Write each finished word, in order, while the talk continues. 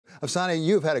Afsaneh,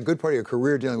 you've had a good part of your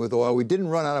career dealing with oil. We didn't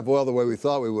run out of oil the way we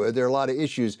thought we would. There are a lot of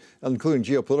issues, including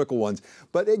geopolitical ones.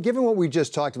 But given what we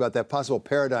just talked about, that possible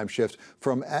paradigm shift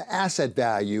from asset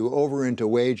value over into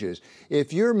wages,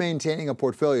 if you're maintaining a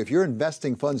portfolio, if you're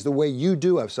investing funds the way you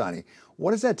do, Afsaneh, what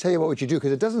does that tell you about what you do?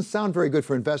 Because it doesn't sound very good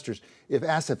for investors if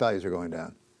asset values are going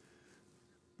down.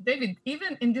 David,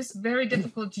 even in this very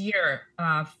difficult year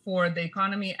for the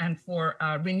economy and for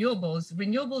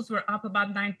renewables were up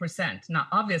about 9%. Now,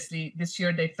 obviously, this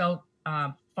year they fell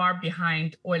far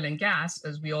behind oil and gas,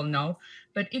 as we all know.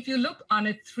 But if you look on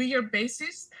a 3-year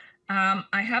basis,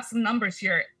 I have some numbers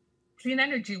here. Clean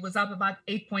energy was up about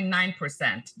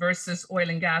 8.9% versus oil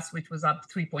and gas, which was up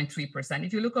 3.3%.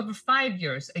 If you look over 5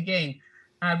 years, again,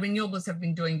 renewables have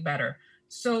been doing better.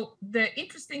 So the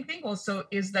interesting thing also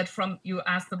is that you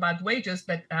asked about wages,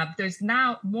 but there's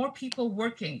now more people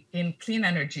working in clean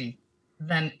energy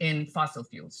than in fossil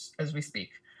fuels as we speak.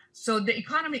 So the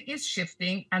economy is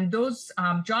shifting, and those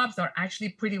jobs are actually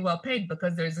pretty well paid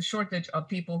because there's a shortage of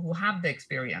people who have the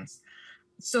experience.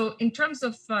 So in terms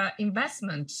of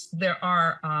investments, there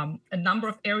are a number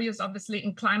of areas, obviously,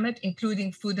 in climate,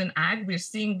 including food and ag. We're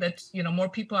seeing that more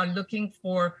people are looking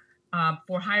for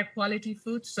higher quality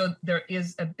food. So there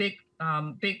is a big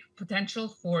potential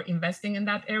for investing in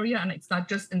that area. And it's not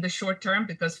just in the short term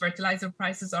because fertilizer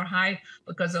prices are high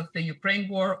because of the Ukraine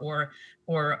war or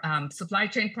supply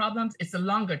chain problems. It's a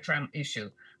longer term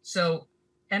issue. So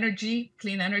energy,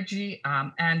 clean energy,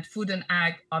 and food and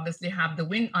ag obviously have the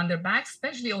wind on their back,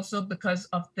 especially also because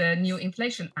of the new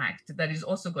Inflation Act that is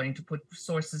also going to put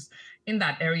resources in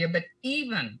that area. But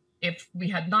even if we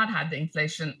had not had the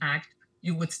Inflation Act,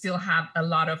 you would still have a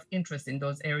lot of interest in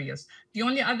those areas. The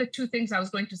only other two things I was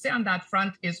going to say on that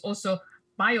front is also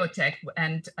biotech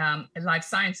and life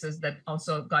sciences that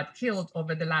also got killed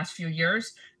over the last few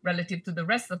years relative to the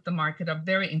rest of the market are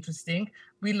very interesting.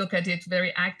 We look at it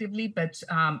very actively, but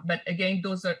again,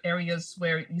 those are areas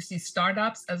where you see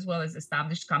startups as well as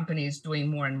established companies doing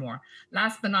more and more.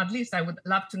 Last but not least, I would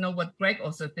love to know what Greg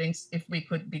also thinks if we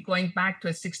could be going back to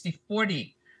a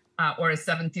 60-40 or a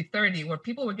 70-30, where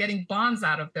people were getting bonds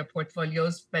out of their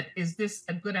portfolios. But is this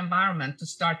a good environment to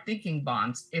start thinking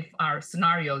bonds if our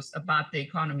scenarios about the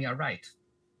economy are right?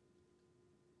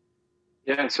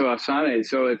 Yeah, so Afsaneh,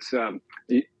 so it's,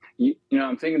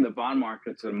 I'm thinking the bond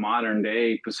market's a modern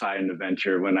day Poseidon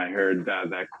adventure when I heard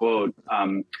that quote.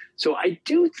 So I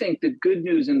do think the good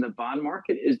news in the bond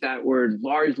market is that we're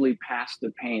largely past the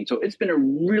pain. So it's been a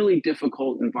really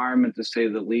difficult environment to say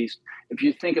the least. If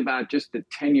you think about just the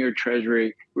 10-year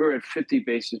Treasury, we were at 50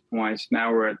 basis points.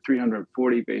 Now we're at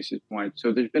 340 basis points.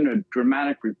 So there's been a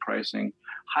dramatic repricing.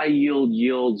 High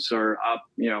yields are up,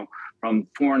 from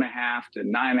 4.5% to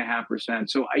 9.5%.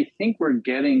 So I think we're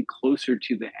getting closer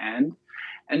to the end.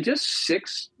 And just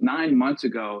 6-9 months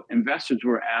ago, investors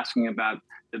were asking about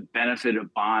the benefit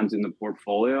of bonds in the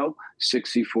portfolio,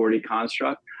 60-40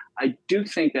 construct. I do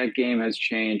think that game has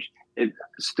changed. It's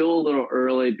still a little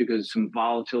early because some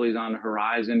volatility is on the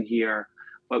horizon here,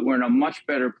 but we're in a much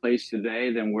better place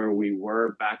today than where we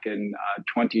were back in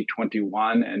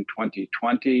 2021 and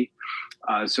 2020.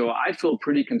 So I feel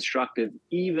pretty constructive,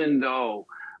 even though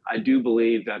I do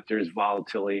believe that there's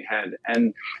volatility ahead.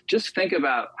 And just think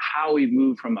about how we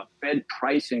moved from a Fed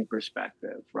pricing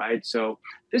perspective, right? So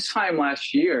this time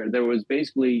last year, there was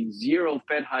basically zero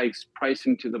Fed hikes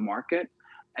pricing to the market.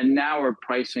 And now we're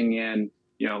pricing in,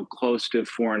 close to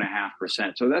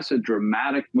 4.5%. So that's a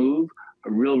dramatic move,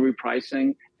 a real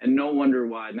repricing. And no wonder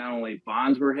why not only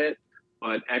bonds were hit,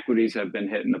 but equities have been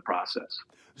hit in the process.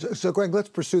 So Greg, let's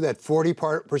pursue that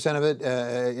 40% of it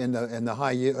in the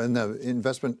high yield, in the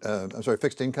investment,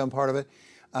 fixed income part of it.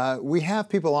 We have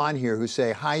people on here who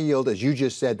say high yield, as you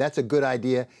just said, that's a good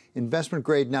idea. Investment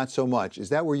grade, not so much. Is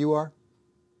that where you are?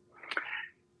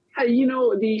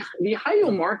 The high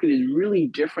yield market is really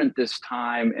different this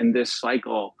time in this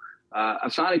cycle.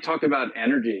 Afsaneh talked about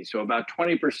energy. So about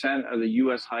 20% of the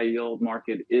U.S. high yield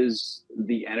market is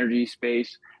the energy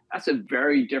space. That's a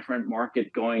very different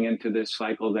market going into this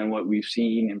cycle than what we've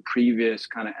seen in previous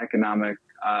kind of economic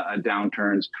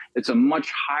downturns. It's a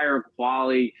much higher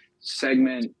quality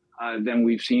segment than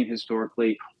we've seen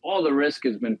historically. All the risk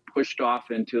has been pushed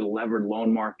off into the levered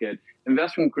loan market.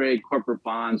 Investment grade corporate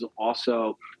bonds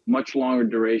also much longer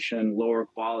duration, lower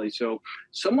quality. So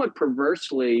somewhat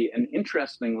perversely and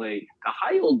interestingly, the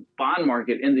high yield bond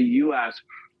market in the U.S.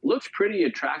 looks pretty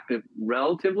attractive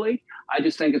relatively. I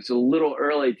just think it's a little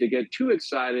early to get too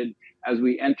excited as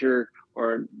we enter,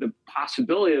 or the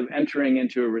possibility of entering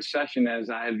into a recession, as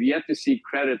I have yet to see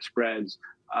credit spreads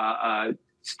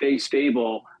stay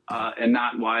stable and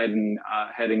not widen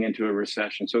heading into a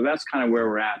recession. So that's kind of where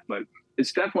we're at. But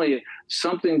it's definitely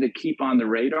something to keep on the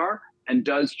radar and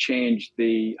does change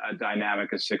the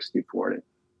dynamic of 60-40.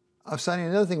 Afsaneh,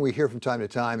 another thing we hear from time to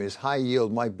time is high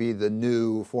yield might be the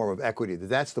new form of equity.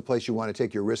 That's the place you want to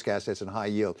take your risk assets in high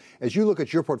yield. As you look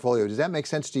at your portfolio, does that make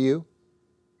sense to you?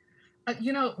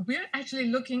 We're actually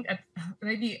looking at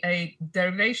maybe a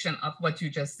derivation of what you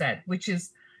just said, which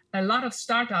is a lot of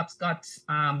startups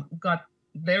got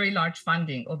very large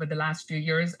funding over the last few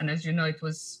years. And as you know, it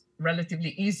was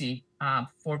relatively easy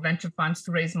for venture funds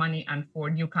to raise money and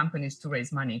for new companies to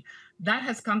raise money. That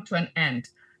has come to an end.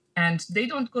 And they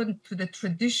don't go into the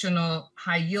traditional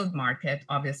high yield market,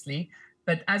 obviously,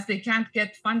 but as they can't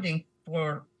get funding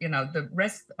for the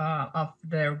rest of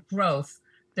their growth,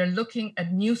 they're looking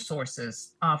at new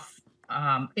sources of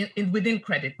within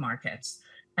credit markets.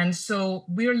 And so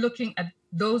we're looking at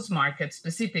those markets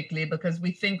specifically because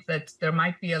we think that there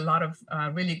might be a lot of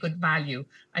really good value.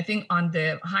 I think on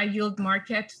the high yield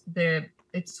market,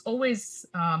 it's always,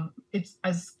 it's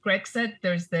as Greg said,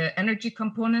 there's the energy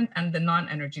component and the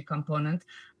non-energy component.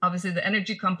 Obviously, the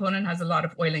energy component has a lot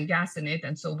of oil and gas in it,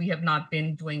 and so we have not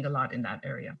been doing a lot in that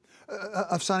area.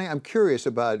 Afsaneh, I'm curious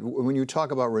about when you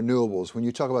talk about renewables, when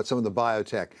you talk about some of the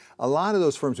biotech, a lot of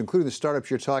those firms, including the startups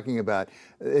you're talking about,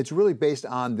 it's really based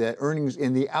on the earnings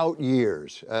in the out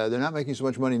years. They're not making so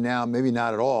much money now, maybe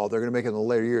not at all. They're going to make it in the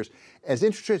later years. As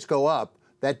interest rates go up,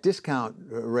 that discount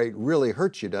rate really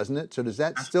hurts you, doesn't it? So does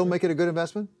that still make it a good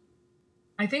investment?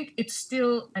 I think it's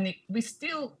still, we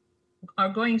still are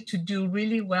going to do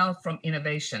really well from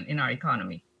innovation in our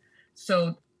economy.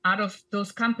 So out of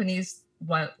those companies,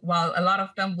 while a lot of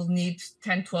them will need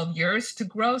 10, 12 years to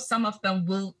grow, some of them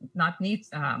will not need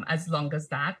as long as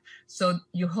that. So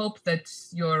you hope that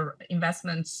your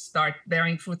investments start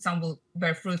bearing fruit. Some will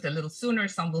bear fruit a little sooner,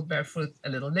 some will bear fruit a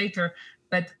little later.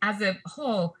 But as a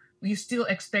whole, you still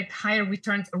expect higher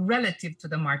returns relative to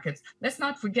the markets. Let's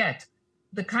not forget,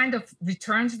 the kind of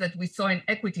returns that we saw in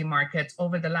equity markets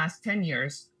over the last 10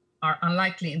 years are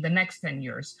unlikely in the next 10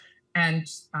 years. And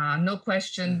no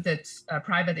question that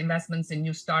private investments in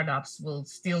new startups will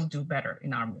still do better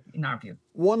in our view.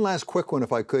 One last quick one,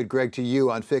 if I could, Greg, to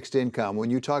you on fixed income. When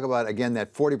you talk about, again,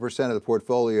 that 40% of the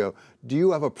portfolio, do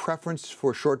you have a preference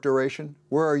for short duration?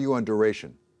 Where are you on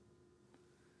duration?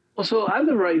 Well, so as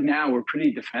of right now, we're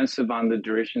pretty defensive on the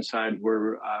duration side.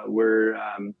 We're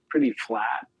pretty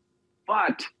flat.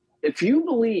 But if you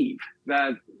believe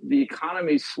that the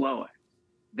economy is slowing,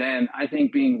 then I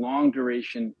think being long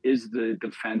duration is the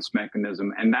defense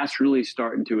mechanism. And that's really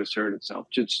starting to assert itself.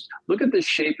 Just look at the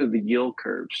shape of the yield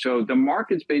curve. So the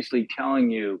market's basically telling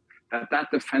you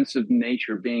that defensive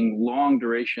nature, being long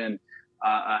duration,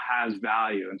 has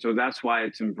value. And so that's why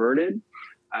it's inverted.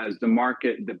 As the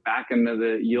market, the back end of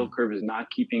the yield curve is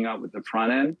not keeping up with the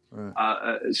front end.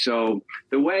 Right. So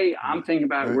the way I'm thinking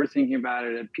about it, we're thinking about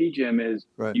it at PGIM is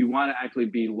you want to actually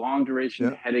be long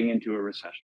duration heading into a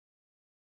recession.